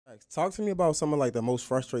Talk to me about some of like the most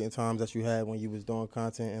frustrating times that you had when you was doing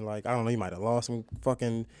content and like I don't know, you might have lost some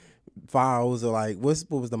fucking files or like what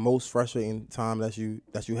was the most frustrating time that you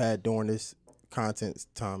had during this content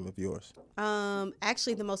time of yours?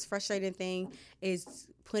 Actually, the most frustrating thing is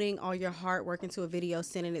putting all your hard work into a video,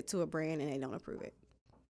 sending it to a brand, and they don't approve it.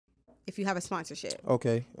 If you have a sponsorship,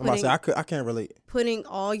 Okay, I'm about to say I can't relate. putting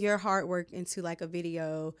all your hard work into like a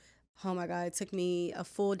video. Oh my God, it took me a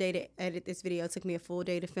full day to edit this video. It took me a full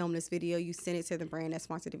day to film this video. You send it to the brand that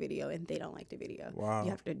sponsored the video, and they don't like the video. Wow, You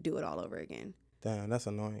have to do it all over again. damn, that's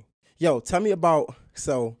annoying. Yo, tell me about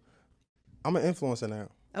I'm an influencer now.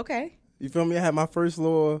 Okay. You feel me? I had my first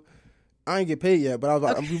little. I ain't get paid yet, but I was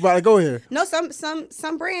about, I'm about to go here. No,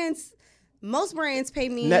 some brands, most brands pay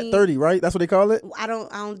me Net 30, right? That's what they call it. I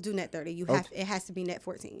don't do net 30. You have it has to be net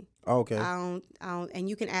 14. Oh, okay. I don't, and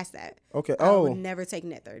you can ask that. Okay. I Oh, would never take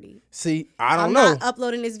net 30. see, I don't I'm know. not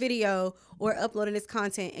uploading this video or uploading this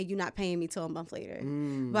content, and you're not paying me till a month later.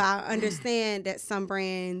 But I understand that some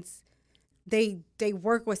brands, they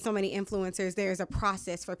work with so many influencers. There's a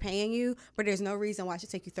process for paying you, but there's no reason why it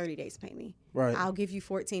should take you 30 days to pay me. Right. I'll give you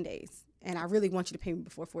 14 days, and I really want you to pay me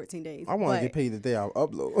before 14 days. I want to get paid the day I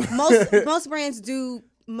upload. Most brands do.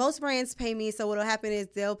 Most brands pay me. So what'll happen is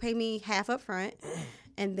they'll pay me half up front,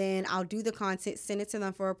 and then I'll do the content, send it to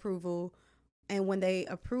them for approval, and when they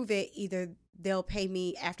approve it, either they'll pay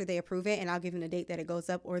me after they approve it, and I'll give them the date that it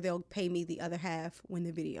goes up, or they'll pay me the other half when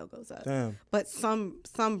the video goes up. Damn. But some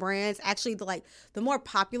brands actually, the more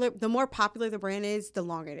popular the brand is, the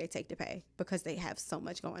longer they take to pay because they have so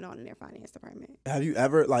much going on in their finance department. Have you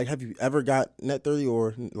ever got net 30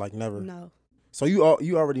 or like never? No. So you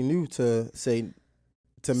already knew to say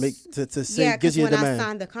to say Yeah, gives because you a when demand. I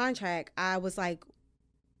signed the contract, I was like,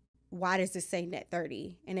 why does this say net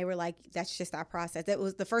 30? And they were like, that's just our process. That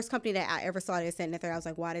was the first company that I ever saw that said net 30. I was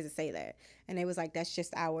like, why does it say that? And they was like, that's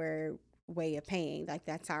just our way of paying. Like,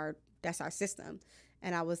 that's our system.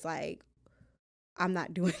 And I was like, I'm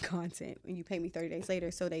not doing content when you pay me 30 days later.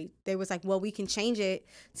 So they was like, well, we can change it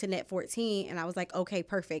to net 14. And I was like, okay,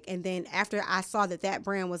 perfect. And then after I saw that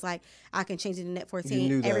brand was like, I can change it to net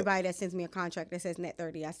 14, everybody that sends me a contract that says net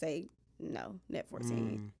 30, I say, no, net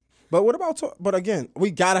 14. But what about but again,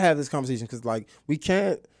 we gotta have this conversation because like we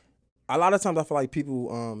can't. A lot of times I feel like people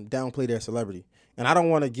downplay their celebrity, and I don't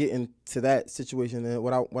want to get into that situation. And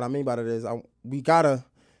what I mean by that is we gotta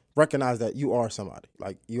recognize that you are somebody.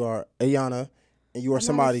 Like you are Ayana. And you are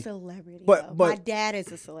somebody, not a celebrity, but my dad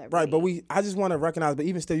is a celebrity, right? But I just want to recognize. But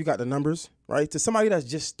even still, you got the numbers, right? To somebody that's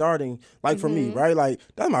just starting, like for me, right? Like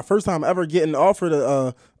that's my first time ever getting offered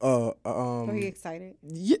Were you excited?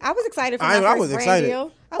 Yeah, I was excited for my I first was brand excited.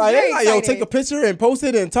 deal. I was Like, very like, excited. yo, take a picture and post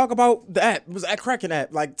it and talk about the app. It was a Kraken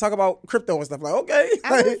app. Like talk about crypto and stuff. Like okay,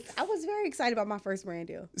 I was very excited about my first brand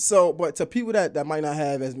deal. So, but to people that might not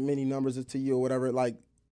have as many numbers as to you or whatever, like,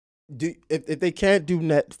 if they can't do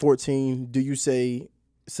net 14, do you say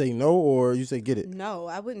no or you say get it? No,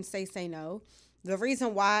 I wouldn't say no. The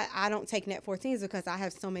reason why I don't take net 14 is because I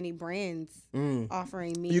have so many brands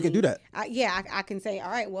offering me. You can do that. I can say,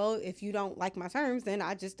 all right, well, if you don't like my terms, then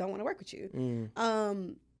I just don't want to work with you.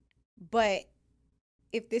 But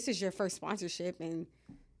if this is your first sponsorship and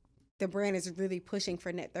the brand is really pushing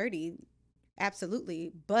for net 30,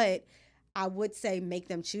 absolutely. But I would say make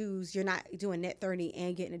them choose. You're not doing net 30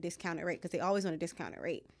 and getting a discounted rate because they always want a discounted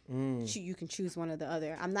rate. You can choose one or the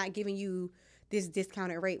other. I'm not giving you this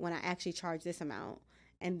discounted rate when I actually charge this amount.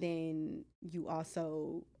 And then you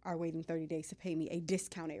also are waiting 30 days to pay me a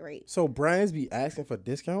discounted rate. So brands be asking for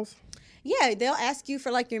discounts? Yeah, they'll ask you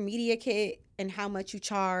for like your media kit and how much you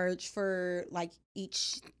charge for like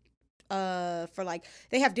each for like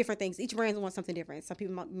they have different things. Each brand wants something different. Some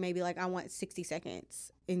people may be like, I want 60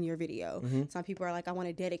 seconds in your video. Some people are like, I want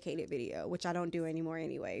a dedicated video, which I don't do anymore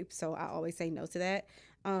anyway. So I always say no to that.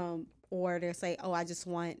 Or they'll say, oh, I just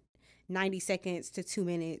want 90 seconds to 2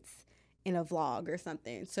 minutes in a vlog or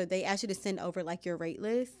something. So they ask you to send over like your rate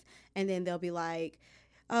list, and then they'll be like,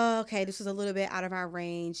 oh, okay, this was a little bit out of our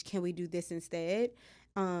range. Can we do this instead?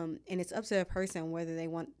 And it's up to the person whether they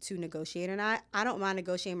want to negotiate or not. I don't mind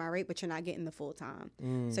negotiating my rate, but you're not getting the full time.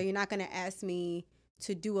 So you're not going to ask me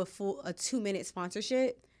to do a 2-minute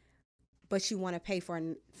sponsorship, but you want to pay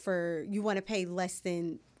you want to pay less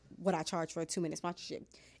than what I charge for a 2-minute sponsorship.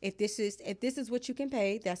 If this is what you can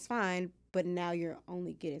pay, that's fine. But now you're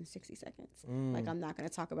only getting 60 seconds. Like I'm not going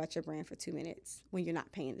to talk about your brand for 2 minutes when you're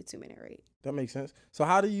not paying the 2-minute rate. That makes sense. So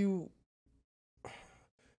how do you?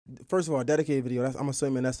 First of all, dedicated video. I'm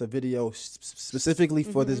assuming that's a video specifically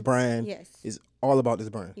for this brand. Yes, is all about this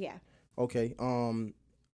brand. Yeah. Okay.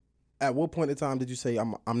 At what point in time did you say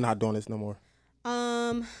I'm not doing this no more?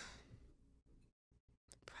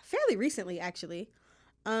 fairly recently, actually.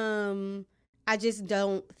 I just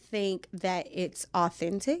don't think that it's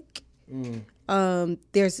authentic.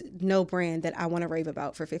 There's no brand that I want to rave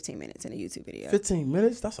about for 15 minutes in a YouTube video. 15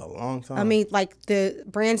 minutes? That's a long time. I mean, like the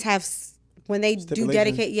brands have, when they do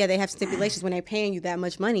dedicate, they have stipulations. When they're paying you that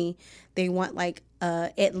much money, they want like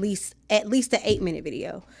at least an 8-minute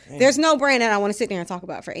video. Damn. There's no brand that I want to sit there and talk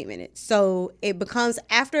about for 8 minutes. So it becomes,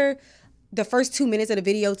 after the first 2 minutes of the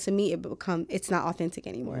video, to me, it's not authentic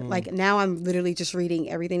anymore. Like now I'm literally just reading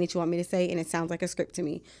everything that you want me to say, and it sounds like a script to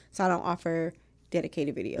me. So I don't offer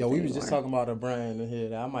dedicated videos. Yo, we was just talking about a brand in here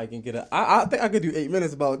that I might can get I think I could do 8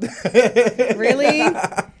 minutes about that. Really?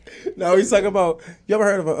 No, he's talking about, you ever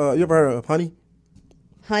heard of Honey?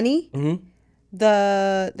 Honey? Mm-hmm.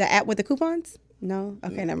 The app with the coupons? No?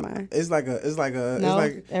 Okay, never mind. It's like no?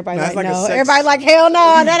 Everybody Everybody like, hell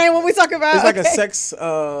no, that ain't what we talking about. It's like a sex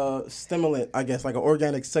stimulant, I guess, like an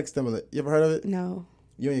organic sex stimulant. You ever heard of it? No.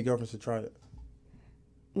 You and your girlfriend should try it.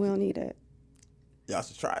 We don't need it. Y'all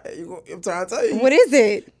should try it. I'm trying to tell you. What is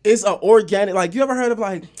it? It's an organic, like, you ever heard of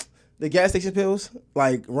like the gas station pills?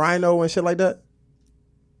 Like Rhino and shit like that?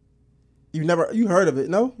 You heard of it,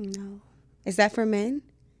 no? No. Is that for men?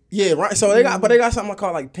 Yeah, right. So they got something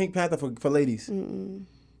called like Pink Panther for ladies. Mm-mm.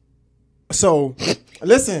 So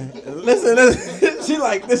listen. She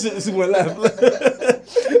like, this shit just went left.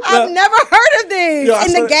 I've never heard of this.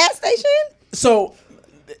 In the gas station? So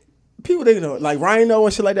people, they know, like Rhino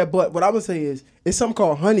and shit like that. But what I would say is, it's something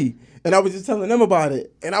called Honey. And I was just telling them about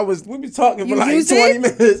it. And we be talking for like 20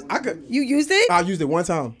 minutes. You used it? I used it one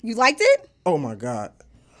time. You liked it? Oh my God.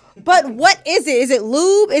 But what is it? Is it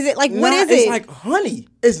lube? Is it like, what is it? It's like honey.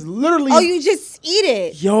 It's literally. Oh, you just eat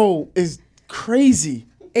it. Yo, it's crazy.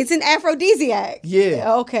 It's an aphrodisiac.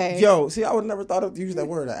 Yeah. Okay. Yo, see, I would never thought of using that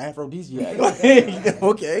word, an aphrodisiac.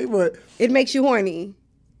 Okay, but. It makes you horny.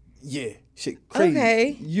 Yeah. Shit crazy.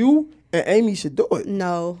 Okay. You and Amy should do it.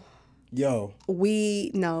 No. Yo.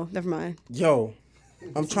 No, never mind. Yo,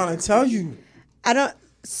 I'm trying to tell you.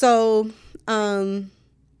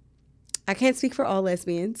 I can't speak for all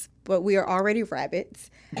lesbians, but we are already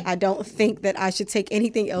rabbits. I don't think that I should take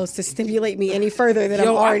anything else to stimulate me any further than I'm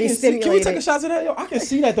already stimulated. Can we take a shot to that? Yo, I can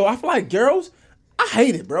see that though. I feel like girls, I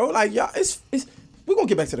hate it, bro. Like, y'all, it's we're gonna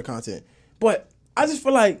get back to the content. But I just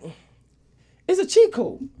feel like it's a cheat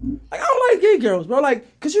code. Like, I don't like gay girls, bro.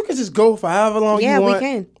 Like, cause you can just go for however long you want. Yeah, we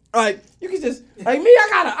can. Like, you can just, like me,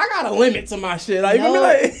 I got a limit to my shit. Like, no.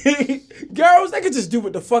 Like, girls, they can just do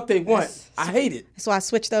what the fuck they want. I hate it. So I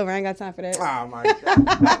switched over. I ain't got time for that. Oh my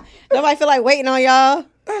God. Nobody feel like waiting on y'all.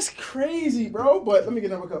 That's crazy, bro. But let me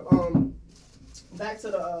get another cup. Back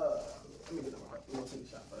to the let me get another cup. We'll take a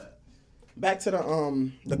shot for that. Back to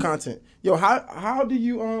the content. Yo, how do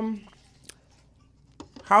you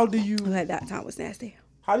that time was nasty.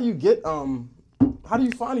 How do you get how do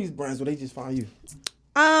you find these brands, or they just find you?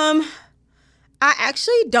 I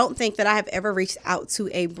actually don't think that I have ever reached out to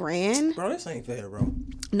a brand. Bro, this ain't fair, bro.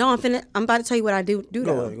 No, I'm about to tell you what I do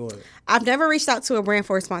though. Go ahead. I've never reached out to a brand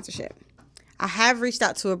for a sponsorship. I have reached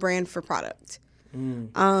out to a brand for product.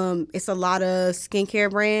 It's a lot of skincare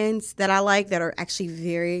brands that I like that are actually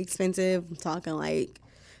very expensive. I'm talking like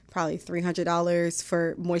probably $300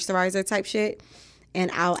 for moisturizer type shit. And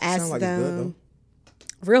I'll ask them.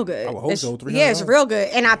 It's good, real good. I would hope so. $300. Yeah, it's real good.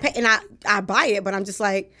 And I buy it, but I'm just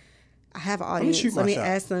like, I have an audience. Let me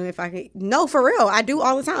ask them if I can. No, for real. I do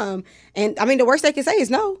all the time. And I mean, the worst they can say is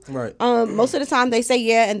no. Right. Most of the time they say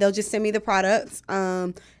yeah, and they'll just send me the products.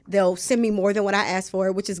 They'll send me more than what I asked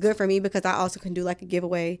for, which is good for me because I also can do like a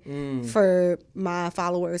giveaway for my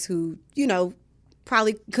followers who,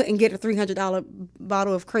 probably couldn't get a $300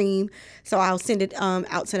 bottle of cream. So I'll send it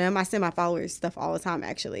out to them. I send my followers stuff all the time,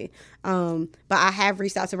 actually. But I have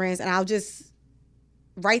reached out to brands, and I'll just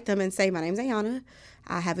write them and say, my name's Ayana.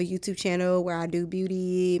 I have a YouTube channel where I do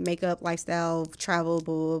beauty, makeup, lifestyle, travel,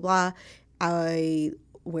 blah, blah, blah. I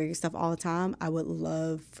wear your stuff all the time. I would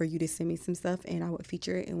love for you to send me some stuff, and I would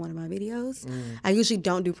feature it in one of my videos. I usually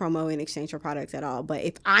don't do promo in exchange for products at all. But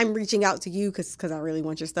if I'm reaching out to you because I really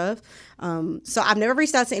want your stuff. So I've never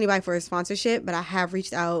reached out to anybody for a sponsorship, but I have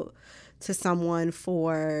reached out to someone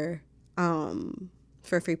for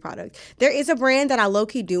free product. There is a brand that I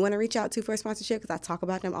low-key do want to reach out to for a sponsorship because I talk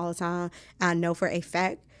about them all the time. I know for a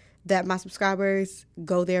fact that my subscribers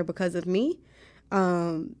go there because of me.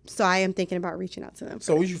 So I am thinking about reaching out to them.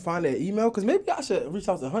 So would you find their email? Because maybe I should reach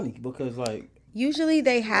out to Honey because usually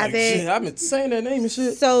they have it. Shit, I've been saying that name and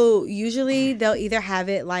shit. So usually they'll either have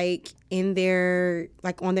it in their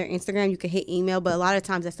on their Instagram. You can hit email, but a lot of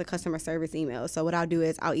times that's the customer service email. So what I'll do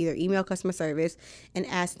is I'll either email customer service and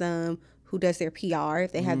ask them who does their PR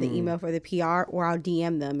if they have the email for the PR, or I'll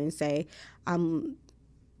DM them and say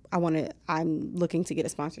I'm looking to get a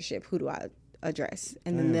sponsorship. Who do I address?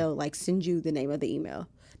 And then they'll like send you the name of the email.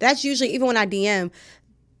 That's usually, even when I DM,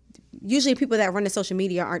 usually people that run the social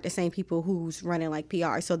media aren't the same people who's running like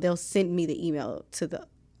PR. So they'll send me the email to the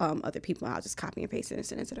other people, and I'll just copy and paste it and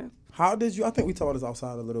send it to them. How did you? I think we talked about this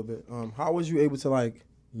outside a little bit. How was you able to like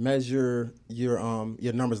measure your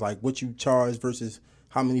numbers, like what you charge versus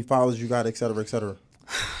how many followers you got, et cetera, et cetera?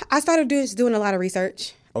 I started doing a lot of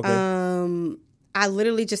research. Okay. I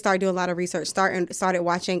literally just started doing a lot of research. Started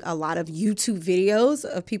watching a lot of YouTube videos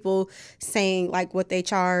of people saying like what they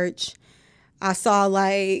charge. I saw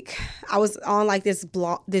like I was on like this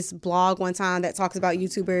blog one time that talks about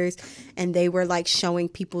YouTubers, and they were like showing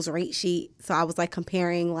people's rate sheet. So I was like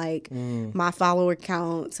comparing like my follower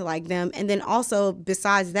count to like them, and then also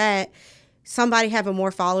besides that, somebody having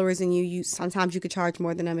more followers than you sometimes you could charge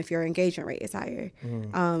more than them if your engagement rate is higher.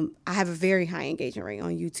 I have a very high engagement rate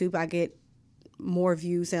on YouTube. I get more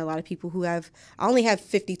views than a lot of people who have. I only have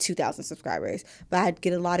 52,000 subscribers, but I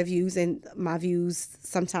get a lot of views, and my views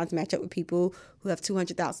sometimes match up with people who have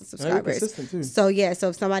 200,000 subscribers. Consistent too. So yeah, so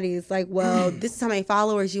if somebody is like, well, this is how many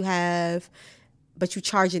followers you have, but you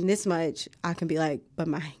charging this much, I can be like, but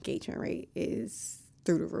my engagement rate is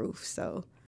through the roof. So